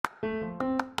Hey,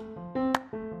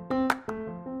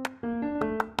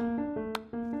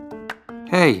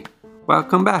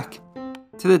 welcome back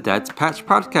to the Dad's Patch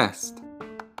podcast.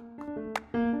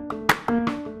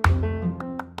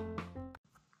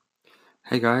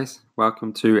 Hey guys,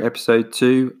 welcome to episode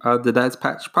 2 of the Dad's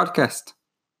Patch podcast.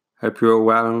 Hope you're all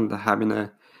well and having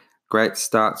a great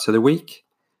start to the week.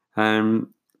 Did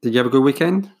you have a good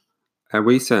weekend?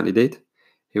 We certainly did.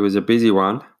 It was a busy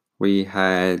one. We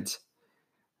had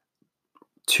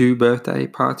 2 birthday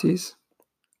parties,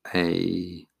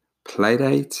 a play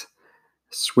date,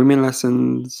 swimming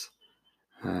lessons,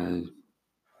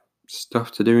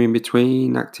 stuff to do in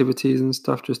between, activities and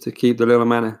stuff, just to keep the little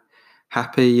man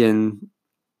happy and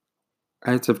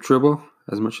out of trouble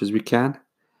as much as we can.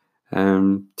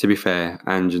 To be fair,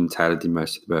 Ange and Taylor did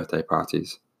most of the birthday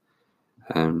parties.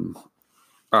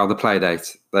 The play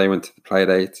date. They went to the play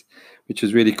date, which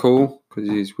was really cool because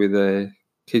he's with a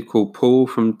kid called Paul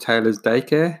from Taylor's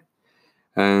daycare,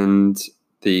 and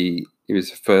it was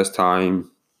the first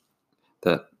time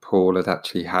that Paul had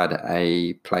actually had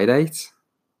a play date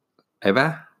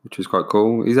ever, which was quite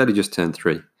cool. He's only just turned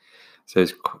 3, so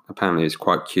apparently it's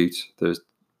quite cute. They're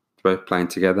both playing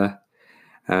together.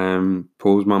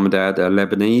 Paul's mum and dad are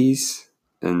Lebanese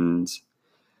and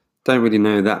don't really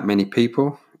know that many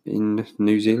people in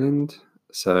New Zealand,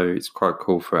 so it's quite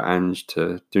cool for Ange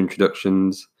to do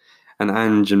introductions. And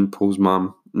Ange and Paul's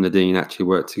mum, Nadine, actually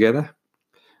work together,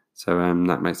 so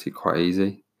that makes it quite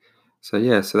easy. So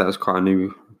that was quite a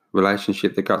new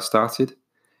relationship that got started.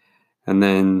 And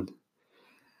then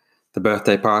the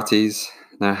birthday parties,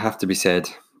 now have to be said,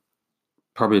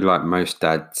 probably like most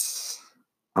dads,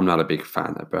 I'm not a big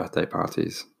fan of birthday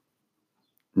parties.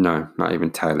 No, not even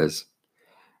Taylor's.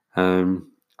 I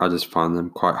just find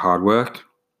them quite hard work.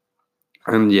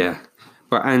 And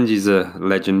but Angie's a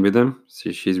legend with them,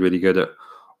 so she's really good at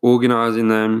organising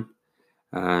them.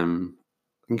 I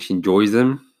think she enjoys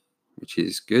them, which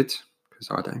is good, because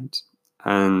I don't.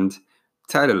 And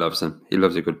Taylor loves them. He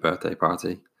loves a good birthday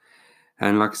party.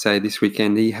 And like I say, this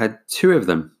weekend he had 2 of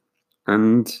them.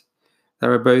 And they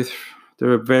were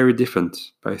very different.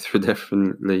 Both were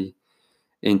definitely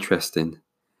interesting.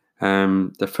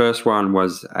 The first one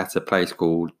was at a place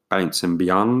called Bounce and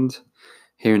Beyond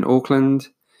here in Auckland.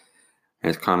 And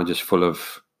it's kind of just full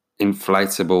of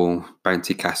inflatable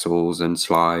bouncy castles and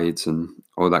slides and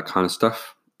all that kind of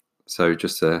stuff. So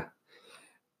just a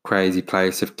crazy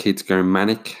place of kids going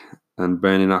manic and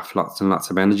burning off lots and lots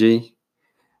of energy.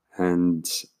 And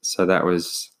so that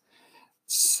was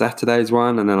Saturday's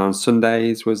one. And then on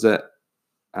Sundays was at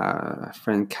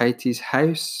friend Katie's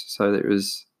house. So it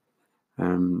was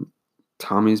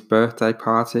Tommy's birthday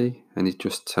party, and he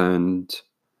just turned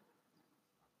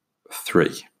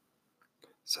 3.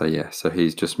 So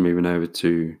he's just moving over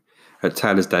to at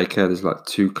Taylor's daycare. There's like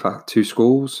 2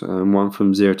 schools, one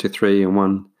from 0 to 3 and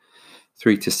one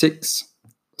 3 to 6.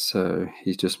 So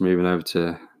he's just moving over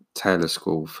to Taylor's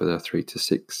school for the 3 to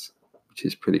 6, which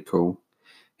is pretty cool.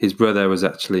 His brother was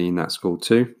actually in that school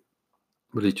too,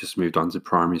 but he just moved on to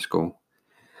primary school.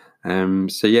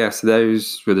 So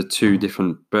those were the 2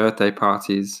 different birthday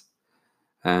parties.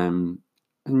 And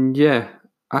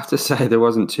I have to say they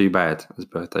wasn't too bad as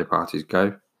birthday parties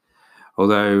go.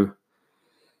 Although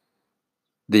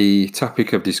the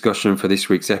topic of discussion for this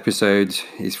week's episode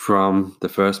is from the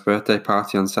first birthday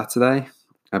party on Saturday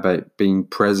about being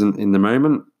present in the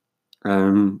moment.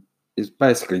 It's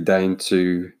basically down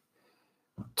to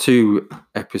 2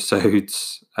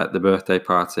 episodes at the birthday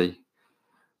party.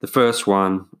 The first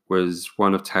one was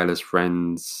one of Taylor's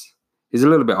friends. He's a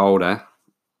little bit older,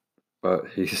 but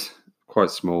he's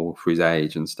quite small for his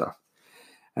age and stuff.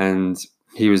 And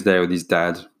he was there with his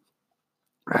dad.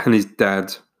 And his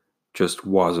dad just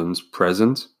wasn't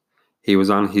present. He was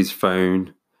on his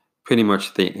phone pretty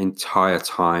much the entire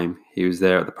time he was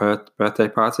there at the birthday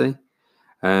party.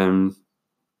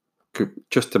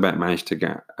 Just about managed to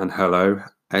get an hello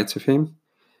out of him.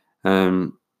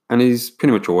 And he's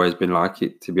pretty much always been like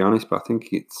it, to be honest, but I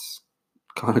think it's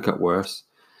kind of got worse.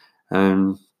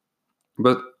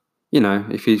 But,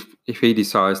 if he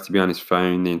decides to be on his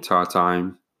phone the entire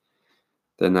time,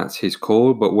 then that's his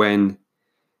call. But when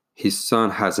his son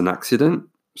has an accident,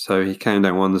 so he came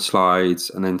down one of the slides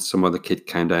and then some other kid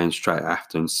came down straight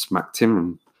after and smacked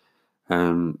him.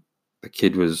 And the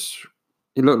kid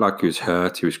it looked like he was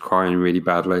hurt. He was crying really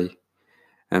badly.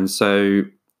 And so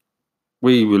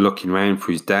we were looking around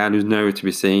for his dad, who's nowhere to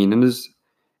be seen. And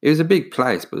it was a big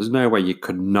place, but there's no way you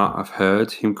could not have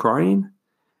heard him crying.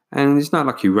 And it's not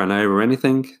like he ran over or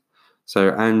anything.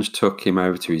 So Ange took him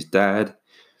over to his dad.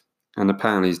 And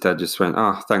apparently his dad just went,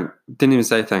 didn't even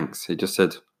say thanks. He just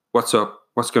said, "What's up?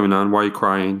 What's going on? Why are you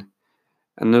crying?"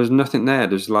 And there was nothing there.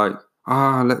 There's like,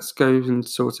 let's go and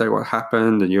sort out what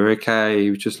happened and you're okay. He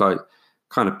was just like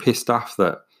kind of pissed off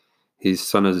that his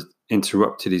son has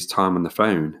interrupted his time on the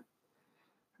phone.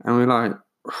 And we're like,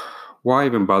 why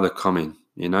even bother coming,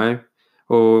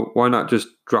 Or why not just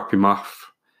drop him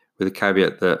off with a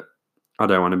caveat that I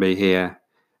don't want to be here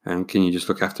and can you just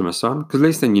look after my son? Because at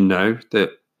least then you know that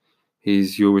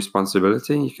he's your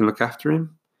responsibility. You can look after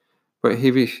him. But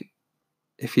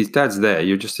if his dad's there,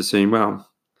 you're just assuming, well,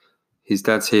 his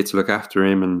dad's here to look after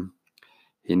him and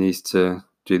he needs to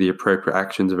do the appropriate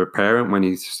actions of a parent when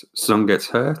his son gets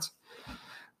hurt.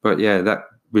 But yeah, that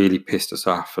really pissed us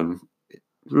off and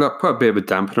put a bit of a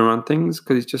dampener on things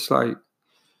because it's just like,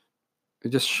 it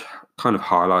just kind of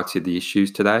highlighted the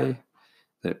issues today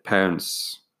that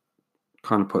parents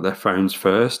kind of put their phones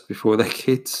first before their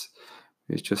kids.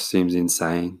 It just seems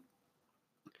insane.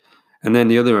 And then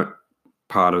the other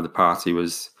part of the party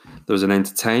was there was an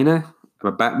entertainer,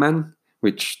 a Batman,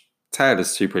 which Taylor's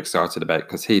super excited about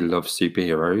because he loves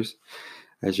superheroes,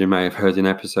 as you may have heard in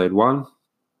episode 1.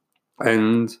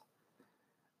 And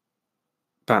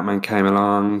Batman came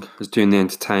along, was doing the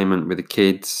entertainment with the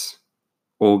kids,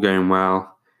 all going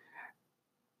well.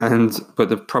 But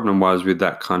the problem was with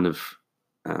that kind of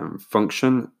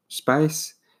function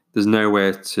space, there's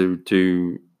nowhere to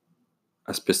do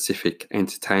a specific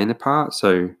entertainer part.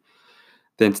 So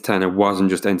the entertainer wasn't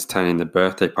just entertaining the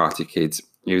birthday party kids,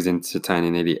 he was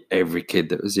entertaining nearly every kid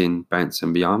that was in Bounce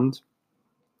and Beyond,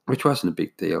 which wasn't a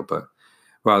big deal. But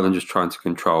rather than just trying to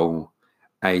control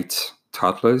 8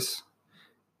 toddlers,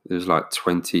 there was like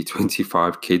 20,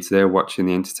 25 kids there watching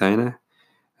the entertainer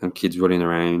and kids running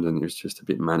around, and it was just a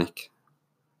bit manic.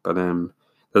 But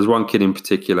there's one kid in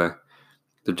particular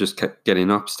that just kept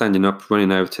getting up, standing up,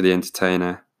 running over to the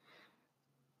entertainer,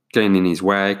 getting in his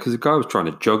way because the guy was trying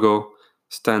to juggle,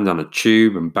 stand on a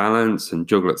tube and balance and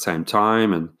juggle at the same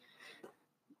time. And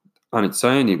on its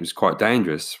own, it was quite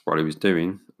dangerous what he was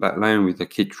doing, let alone with the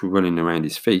kid running around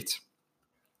his feet.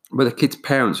 But the kid's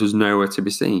parents was nowhere to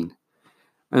be seen.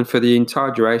 And for the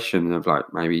entire duration of like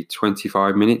maybe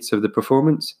 25 minutes of the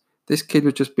performance, this kid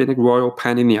was just being a royal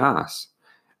pain in the ass.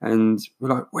 And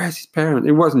we're like, where's his parent?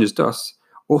 It wasn't just us.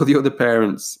 All the other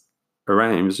parents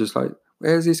around was just like,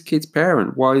 where's this kid's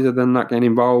parent? Why is it then not getting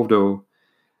involved?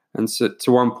 And so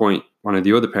to one point, one of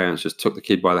the other parents just took the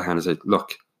kid by the hand and said,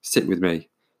 look, sit with me.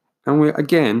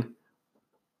 And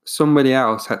somebody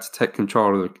else had to take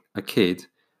control of a kid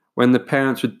when the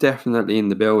parents were definitely in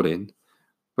the building,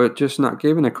 but just not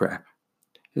giving a crap.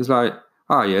 It's like,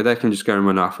 oh yeah, they can just go and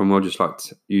run off and we'll just like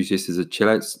use this as a chill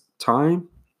out time.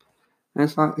 And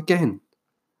it's like, again,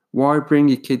 why bring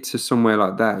your kid to somewhere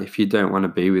like that if you don't want to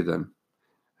be with them?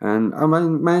 And I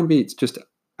mean, maybe it's just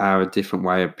our different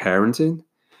way of parenting,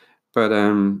 but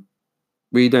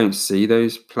we don't see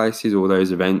those places or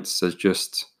those events as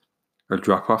just a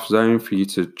drop-off zone for you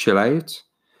to chill out.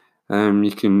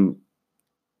 You can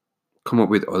come up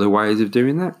with other ways of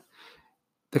doing that.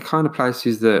 The kind of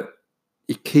places that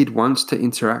your kid wants to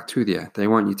interact with you. They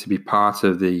want you to be part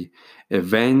of the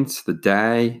event, the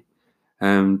day.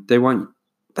 They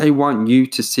want you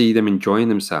to see them enjoying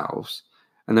themselves,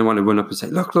 and they want to run up and say,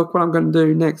 look what I'm going to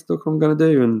do next. Look what I'm going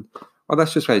to do. And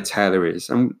that's just where Taylor is.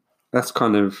 And that's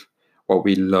kind of what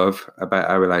we love about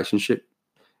our relationship.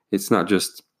 It's not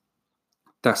just,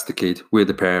 that's the kid, we're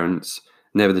the parents,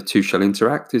 never the two shall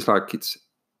interact. It's like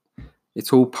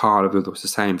it's all part of the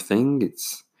same thing.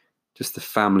 It's just the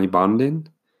family bonding.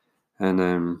 And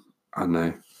I don't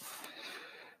know.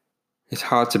 It's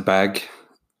hard to bag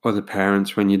other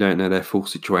parents when you don't know their full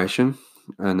situation.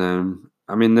 And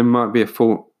I mean, there might be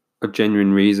a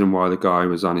genuine reason why the guy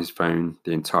was on his phone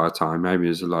the entire time. Maybe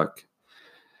there's like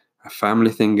a family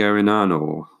thing going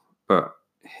on, but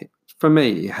for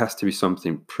me, it has to be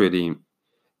something pretty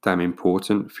damn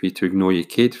important for you to ignore your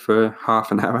kid for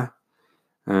half an hour,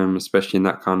 especially in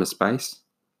that kind of space.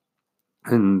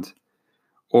 And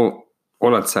all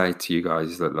I'd say to you guys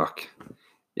is that, look,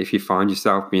 if you find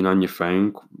yourself being on your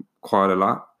phone quite a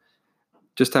lot,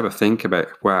 just have a think about,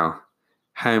 wow,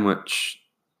 how much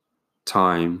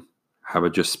time have I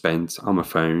just spent on my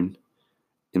phone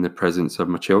in the presence of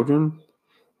my children?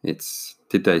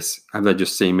 Have they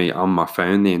just seen me on my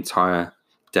phone the entire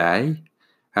day?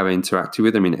 Have I interacted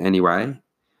with them in any way?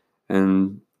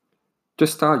 And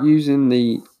just start using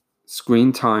the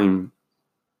screen time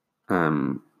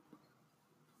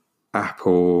app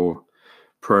or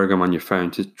program on your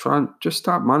phone to try and just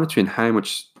start monitoring how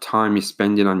much time you're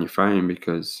spending on your phone,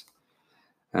 because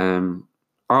I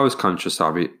was conscious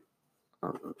of it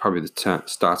probably the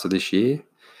start of this year.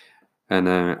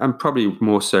 And probably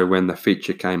more so when the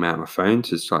feature came out on my phone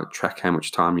to like track how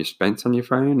much time you spent on your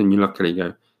phone, and you look at it and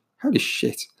go, holy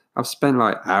shit, I've spent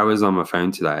like hours on my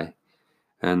phone today.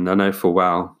 And I know for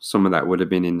well, some of that would have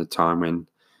been in the time when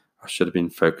I should have been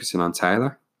focusing on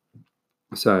Taylor.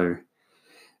 So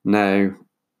now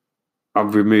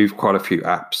I've removed quite a few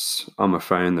apps on my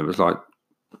phone that was like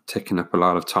taking up a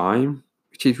lot of time,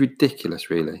 which is ridiculous,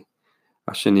 really.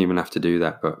 I shouldn't even have to do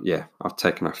that. But yeah, I've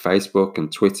taken off Facebook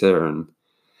and Twitter and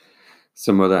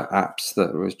some other apps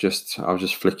that I was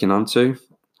just flicking onto.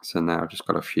 So now I've just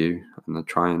got a few, and I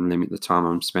try and limit the time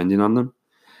I'm spending on them.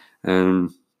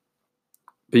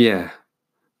 But yeah,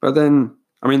 but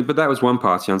that was one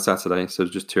party on Saturday, so it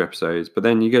was just 2 episodes. But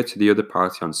then you go to the other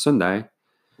party on Sunday,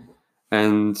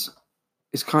 and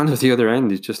it's kind of the other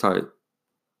end. It's just like,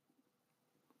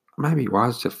 maybe it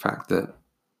was the fact that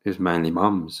it was mainly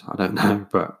mums. I don't know,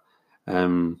 but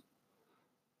the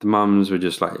mums were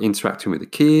just like interacting with the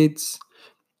kids.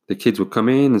 The kids would come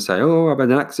in and say, "Oh, I've had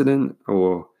an accident,"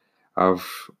 or "I've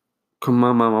come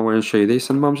on, mum, I want to show you this."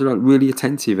 And mums were like really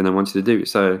attentive and they wanted to do it.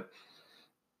 So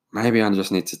maybe I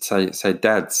just need to say,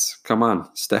 dads, come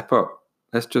on, step up.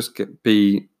 Let's just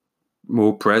be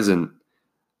more present.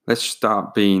 Let's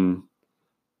start being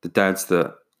the dads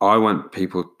that I want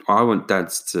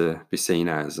dads to be seen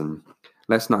as, and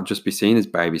let's not just be seen as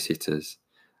babysitters.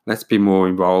 Let's be more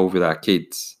involved with our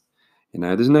kids.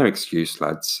 There's no excuse,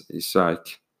 lads. It's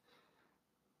like,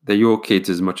 they're your kids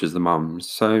as much as the mums.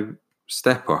 So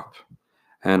step up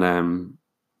and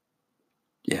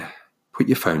put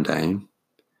your phone down.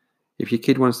 If your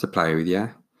kid wants to play with you,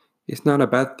 it's not a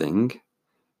bad thing.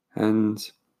 And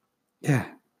yeah,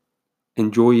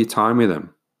 enjoy your time with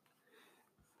them.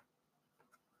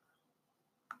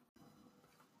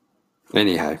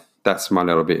 Anyhow, that's my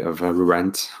little bit of a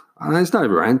rant. It's not a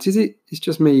rant, is it? It's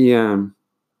just me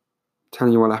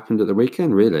telling you what happened at the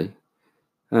weekend, really.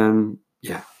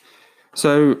 Yeah.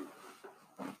 So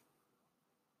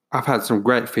I've had some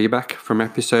great feedback from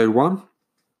episode 1.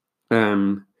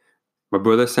 My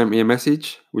brother sent me a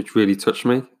message which really touched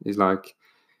me. He's like,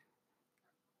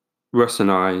 Russ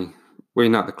and I, we're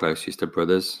not the closest of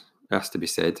brothers, it has to be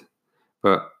said,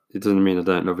 but it doesn't mean I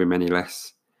don't love him any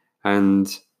less. And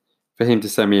for him to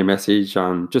send me a message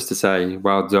just to say,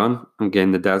 well done, I'm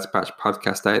getting the Dad's Patch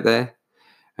podcast out there,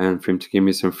 and for him to give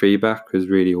me some feedback was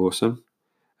really awesome.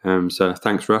 So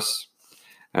thanks, Russ.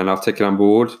 And I've taken on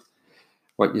board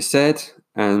what you said,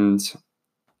 and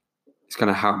it's going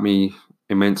to help me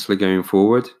immensely going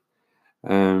forward.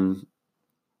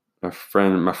 My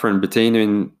friend Bettina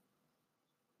in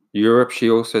Europe, she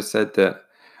also said that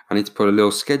I need to put a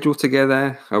little schedule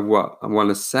together of what I want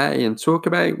to say and talk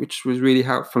about, which was really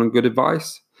helpful and good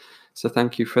advice. So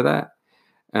thank you for that.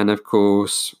 And of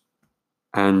course,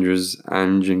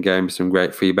 Ange gave me some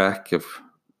great feedback of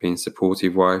being a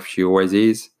supportive wife. She always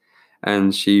is.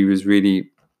 And she was really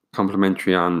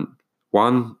complimentary on,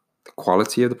 one, the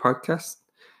quality of the podcast.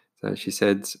 So she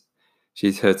said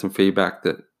she's heard some feedback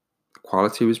that the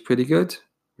quality was pretty good,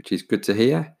 which is good to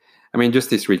hear. I mean, just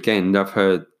this weekend,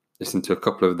 I've listened to a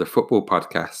couple of the football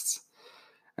podcasts,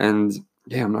 and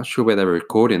yeah, I'm not sure where they were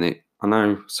recording it. I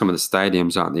know some of the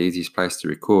stadiums aren't the easiest place to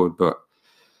record, but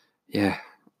yeah,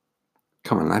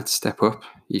 come on, lads, step up.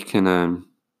 You can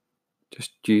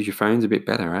just use your phones a bit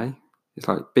better, eh? It's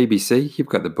like BBC, you've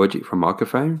got the budget for a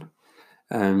microphone.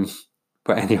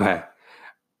 But anyway,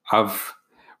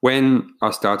 when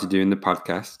I started doing the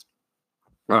podcast,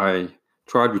 I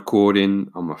tried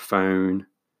recording on my phone,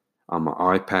 on my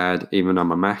iPad, even on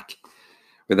my Mac,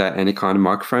 without any kind of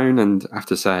microphone. And I have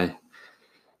to say,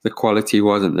 the quality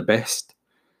wasn't the best.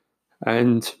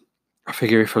 And I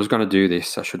figure if I was going to do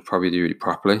this, I should probably do it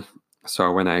properly. So I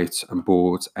went out and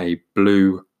bought a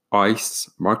Blue Ice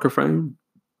microphone.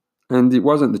 And it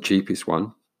wasn't the cheapest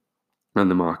one on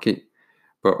the market,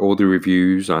 but all the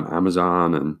reviews on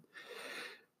Amazon and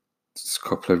a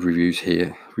couple of review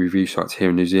sites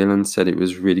here in New Zealand said it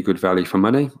was really good value for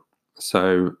money.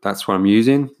 So that's what I'm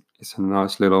using. It's a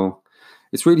nice little,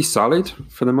 it's really solid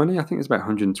for the money. I think it's about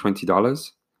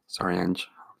 $120. Sorry, Ange,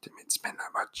 I didn't mean to spend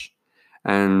that much.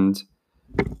 And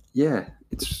yeah,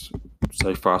 it's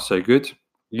so far so good.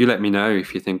 You let me know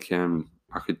if you think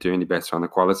I could do any better on the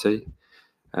quality.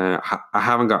 I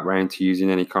haven't got around to using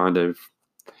any kind of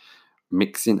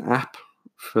mixing app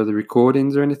for the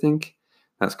recordings or anything.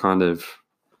 That's kind of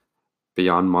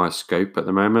beyond my scope at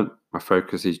the moment. My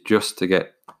focus is just to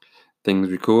get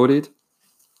things recorded,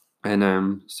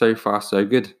 and so far so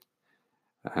good.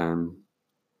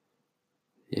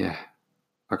 Yeah,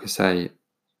 like I say,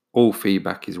 all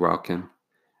feedback is welcome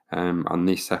on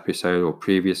this episode or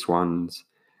previous ones,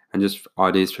 and just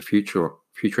ideas for future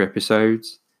future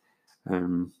episodes.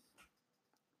 One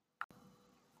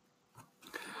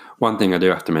thing I do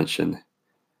have to mention,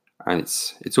 and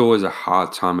it's always a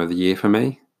hard time of the year for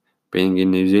me, being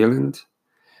in New Zealand,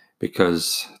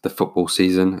 because the football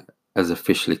season has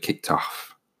officially kicked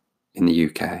off in the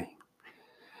UK.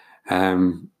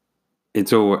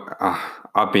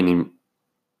 I've been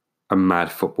a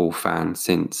mad football fan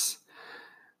since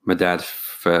my dad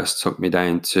first took me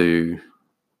down to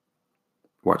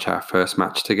watch our first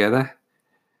match together.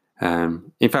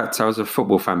 In fact, I was a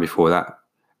football fan before that,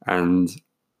 and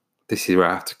this is where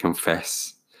I have to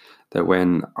confess that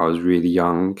when I was really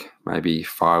young, maybe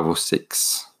 5 or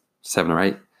 6, 7 or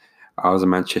 8, I was a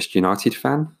Manchester United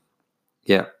fan.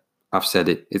 Yeah, I've said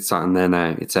it. It's on there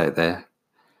now. It's out there.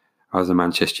 I was a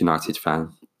Manchester United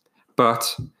fan.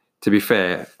 But to be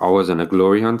fair, I wasn't a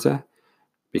glory hunter,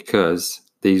 because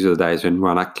these were the days when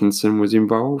Ron Atkinson was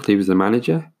involved. He was the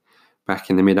manager back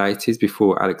in the mid-80s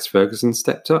before Alex Ferguson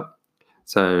stepped up.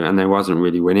 So, and they wasn't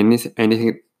really winning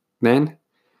anything then.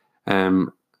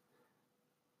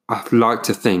 I'd like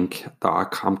to think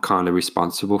that I'm kind of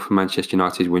responsible for Manchester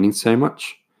United winning so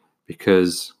much,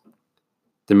 because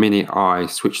the minute I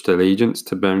switched allegiance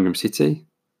to Birmingham City,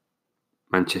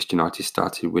 Manchester United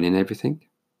started winning everything.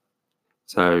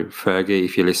 So, Fergie,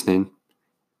 if you're listening,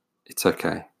 it's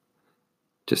okay.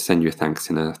 Just send you a thanks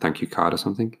in a thank you card or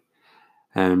something.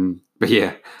 But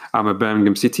yeah, I'm a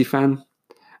Birmingham City fan,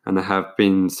 and I have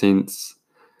been since,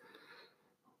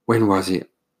 when was it?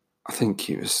 I think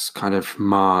it was kind of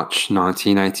March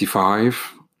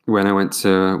 1985 when I went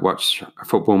to watch a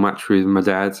football match with my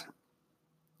dad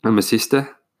and my sister.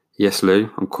 Yes,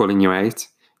 Lou, I'm calling you out.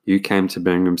 You came to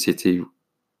Birmingham City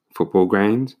football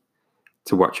ground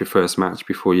to watch your first match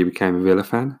before you became a Villa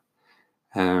fan.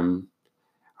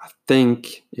 I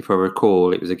think, if I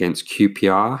recall, it was against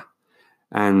QPR,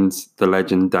 and the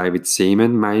legend David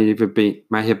Seaman may have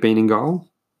been in goal,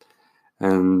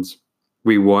 and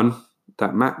we won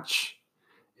that match,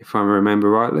 if I remember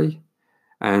rightly.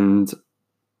 And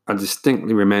I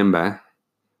distinctly remember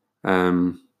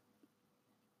my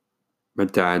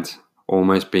dad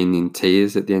almost being in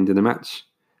tears at the end of the match,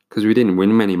 because we didn't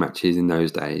win many matches in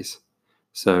those days.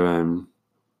 So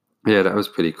yeah, that was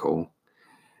pretty cool.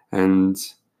 And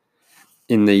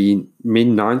in the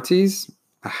mid-90s,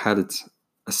 I had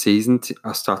a season.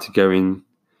 I started going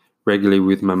regularly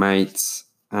with my mates,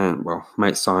 and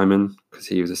mate Simon, because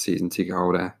he was a season ticket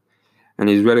holder, and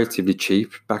it was relatively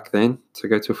cheap back then to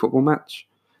go to a football match.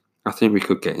 I think we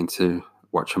could get into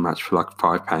watch a match for like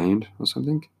 £5 or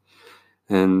something.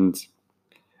 And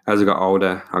as I got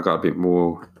older, I got a bit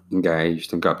more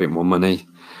engaged and got a bit more money,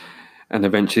 and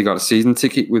eventually got a season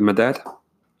ticket with my dad.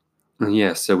 And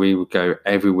yeah, so we would go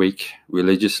every week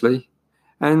religiously.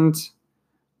 And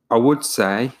I would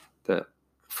say that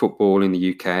football in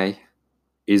the UK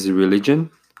is a religion,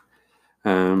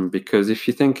 because if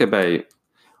you think about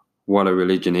what a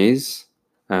religion is,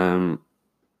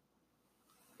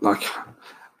 like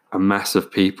a mass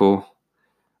of people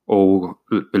all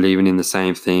believing in the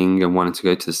same thing and wanting to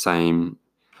go to the same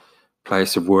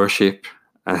place of worship.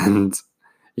 And,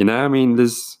 I mean, there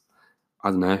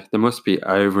must be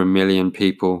over 1 million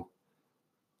people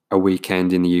a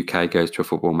weekend in the UK goes to a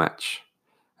football match,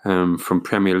 from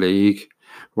Premier League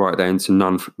right down to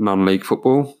non-league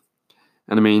football.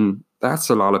 And I mean, that's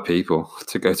a lot of people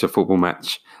to go to a football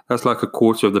match. That's like a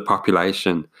quarter of the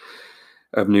population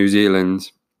of New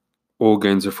Zealand all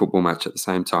going to a football match at the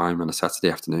same time on a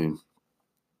Saturday afternoon.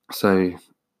 So,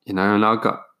 and I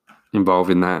got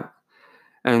involved in that.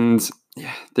 And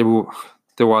yeah, there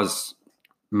was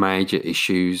major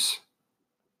issues,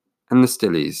 and there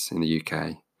still is in the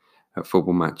UK, at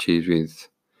football matches with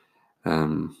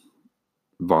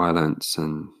violence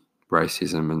and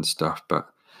racism and stuff. But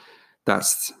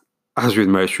that's, as with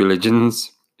most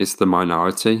religions, it's the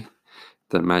minority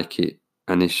that make it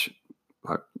an issue,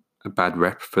 like a bad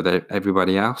rep for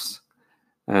everybody else.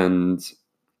 And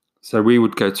so we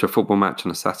would go to a football match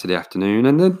on a Saturday afternoon,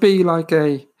 and there'd be like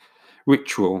a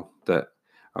ritual that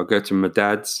I'll go to my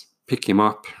dad's, pick him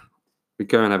up, we'd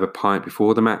go and have a pint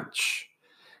before the match,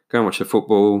 go and watch the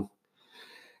football,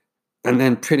 and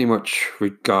then pretty much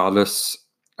regardless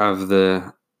of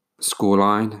the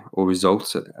scoreline or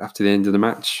results after the end of the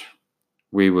match,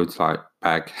 we would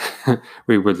bag.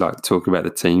 We would talk about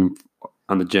the team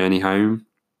on the journey home.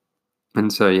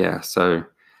 And so, yeah,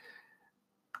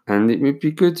 and it would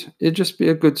be good. It'd just be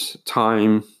a good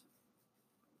time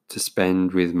to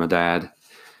spend with my dad.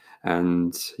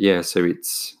 And yeah, so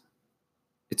it's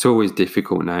always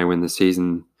difficult now when the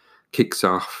season kicks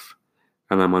off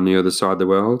and I'm on the other side of the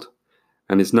world.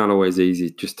 And it's not always easy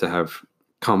just to have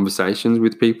conversations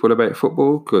with people about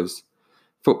football, because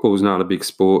football's not a big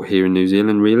sport here in New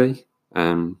Zealand, really.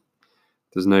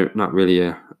 There's not really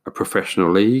a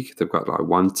professional league. They've got like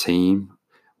one team,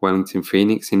 Wellington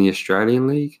Phoenix, in the Australian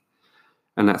League,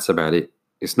 and that's about it.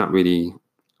 It's not really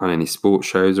on any sports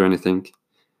shows or anything.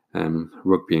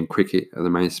 Rugby and cricket are the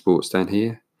main sports down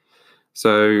here.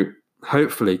 So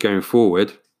hopefully going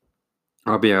forward,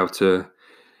 I'll be able to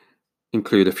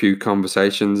include a few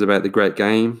conversations about the great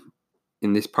game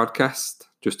in this podcast,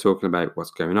 just talking about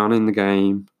what's going on in the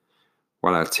game,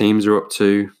 what our teams are up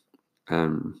to,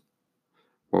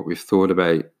 what we've thought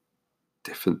about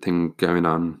different things going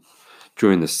on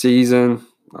during the season.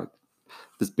 Like,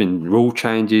 there's been rule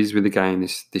changes with the game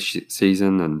this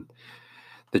season, and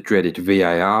the dreaded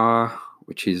VAR,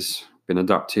 which has been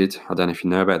adopted. I don't know if you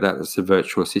know about that. That's the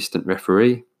virtual assistant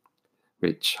referee,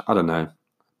 which I don't know.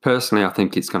 Personally, I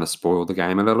think it's going to spoil the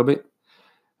game a little bit,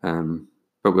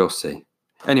 but we'll see.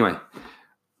 Anyway,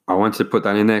 I wanted to put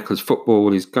that in there because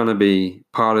football is going to be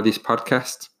part of this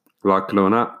podcast, like it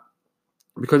or not,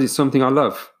 because it's something I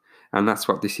love, and that's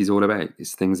what this is all about.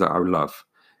 It's things that I love.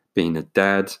 Being a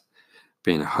dad,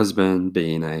 being a husband,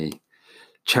 being a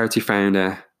charity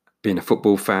founder, being a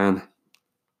football fan,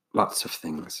 lots of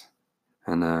things.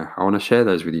 And I want to share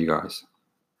those with you guys.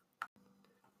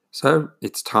 So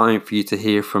it's time for you to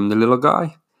hear from the little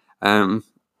guy. I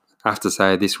have to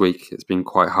say this week it's been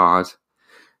quite hard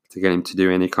to get him to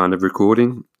do any kind of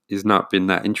recording. He's not been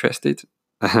that interested.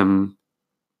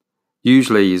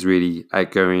 Usually he's really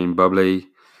outgoing, bubbly,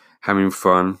 having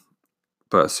fun.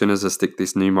 But as soon as I stick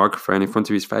this new microphone in front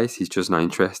of his face, he's just not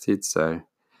interested. So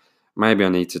maybe I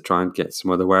need to try and get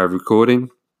some other way of recording.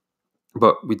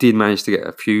 But we did manage to get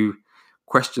a few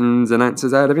questions and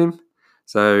answers out of him.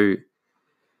 So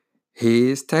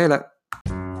here's Taylor.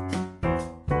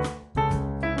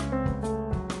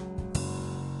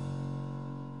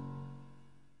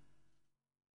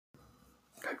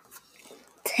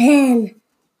 Ten,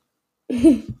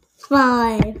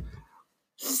 5,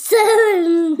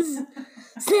 7,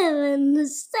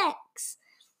 6,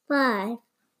 5,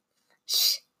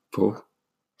 4,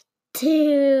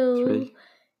 2,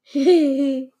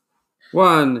 3,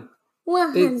 1.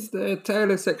 1. It's the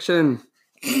Taylor section.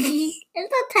 It's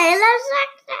the Taylor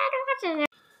section.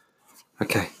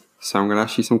 Okay, so I'm going to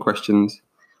ask you some questions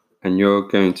and you're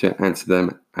going to answer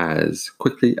them as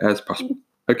quickly as possible.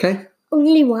 Okay?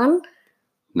 Only one?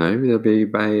 No, there'll be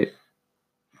about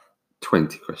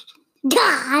 20 questions.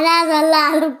 God, that's a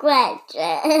lot of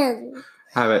questions.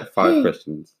 How about 5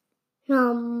 questions?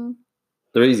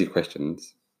 They're easy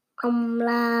questions.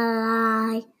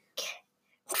 Like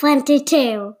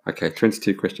 22. Okay,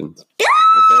 22 questions.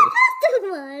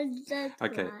 That's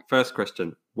Okay, much. first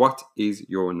question. What is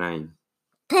your name?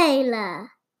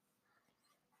 Taylor.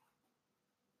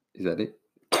 Is that it?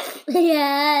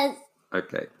 Yes.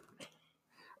 Okay.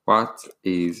 What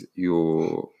is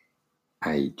your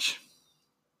age?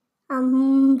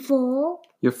 4.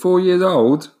 You're 4 years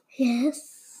old?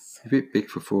 Yes. A bit big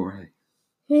for 4, eh?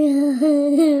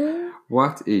 Red.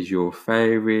 What is your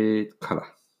favourite colour?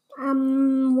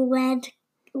 Red.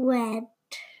 Red.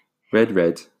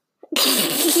 Red.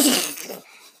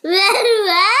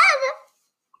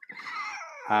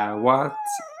 What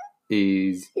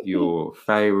is your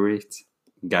favourite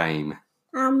game?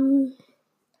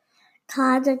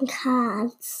 Cards and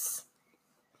cards.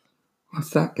 What's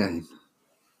that game?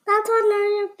 That's one of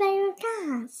your favorite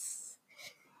cards.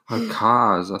 Oh,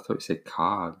 cars. I thought you said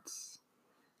cards.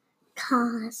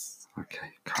 Cars.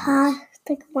 Okay, Cars. cars.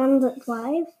 The one that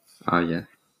drive. Oh, yeah.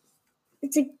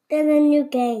 It's a new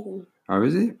game. Oh,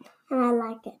 is it? And I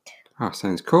like it. Oh,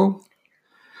 sounds cool.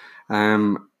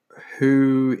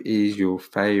 Who is your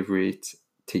favourite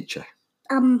teacher?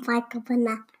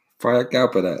 Vicopana. Freya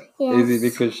Galpana. Yes. Is it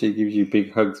because she gives you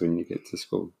big hugs when you get to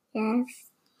school? Yes.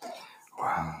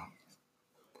 Wow.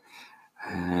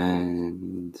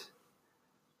 And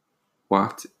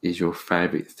what is your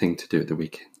favourite thing to do at the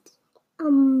weekend?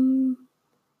 Go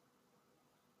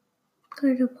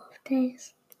to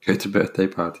birthdays. Go to birthday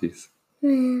parties.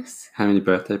 Yes. How many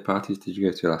birthday parties did you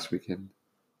go to last weekend?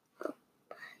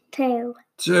 2.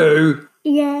 2.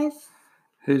 Yes.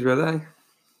 Whose were they?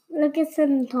 Lucas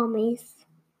and Tommy's.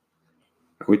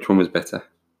 Which one was better?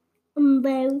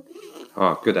 Both.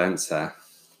 Oh, good answer.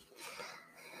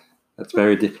 That's a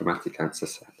very diplomatic answer,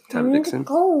 sir. Tam Dixon.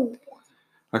 Go.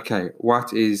 Okay,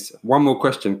 what is... One more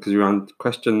question, because we're on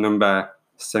question number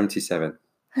 77.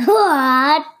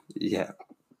 What? Yeah.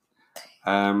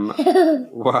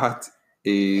 What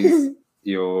is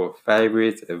your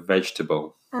favourite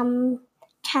vegetable?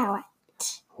 Carrot.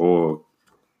 Oh.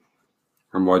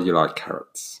 And why do you like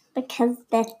carrots? Because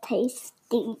they're tasty.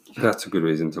 tasty. That's a good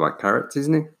reason to like carrots,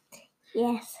 isn't it?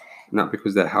 Yes. Not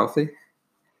because they're healthy.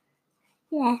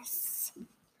 Yes.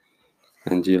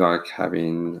 And do you like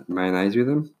having mayonnaise with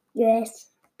them?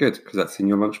 Yes. Good, because that's in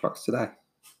your lunchbox today.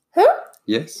 Huh?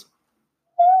 Yes.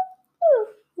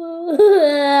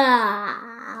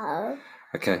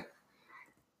 Okay.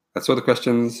 That's all the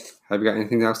questions. Have you got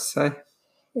anything else to say?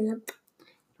 Nope. You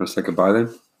want to say goodbye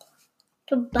then?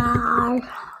 Goodbye.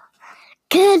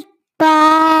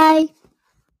 Goodbye.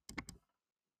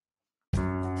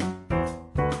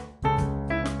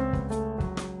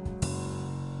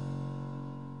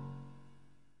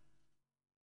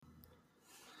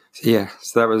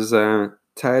 So that was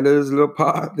Taylor's little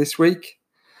part this week.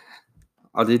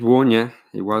 I did warn you,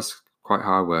 it was quite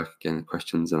hard work getting the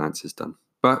questions and answers done.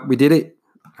 But we did it.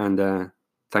 And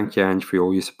thank you, Ange, for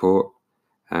all your support.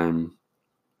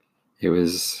 It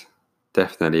was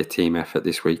definitely a team effort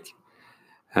this week.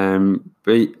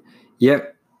 But yeah,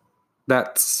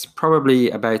 that's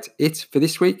probably about it for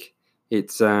this week.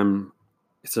 It's a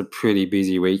pretty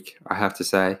busy week, I have to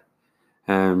say.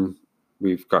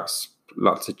 We've got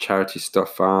lots of charity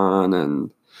stuff on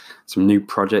and some new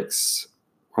projects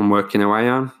I'm working away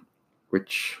on,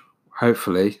 which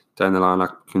hopefully down the line I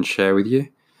can share with you,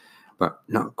 but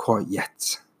not quite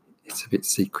yet. It's a bit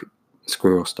secret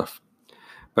squirrel stuff.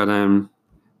 But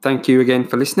thank you again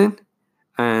for listening.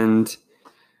 And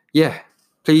yeah,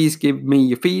 please give me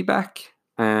your feedback.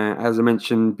 As I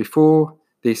mentioned before,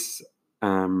 this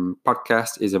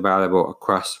podcast is available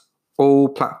across all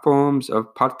platforms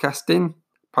of podcasting,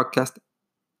 podcast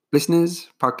listeners,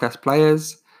 podcast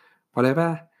players,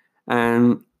 whatever.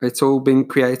 And it's all been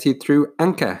created through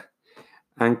Anchor.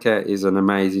 Anchor is an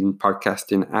amazing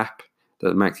podcasting app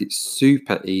that makes it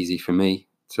super easy for me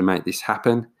to make this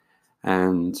happen.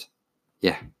 And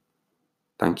yeah,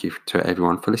 thank you to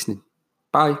everyone for listening.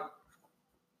 Bye.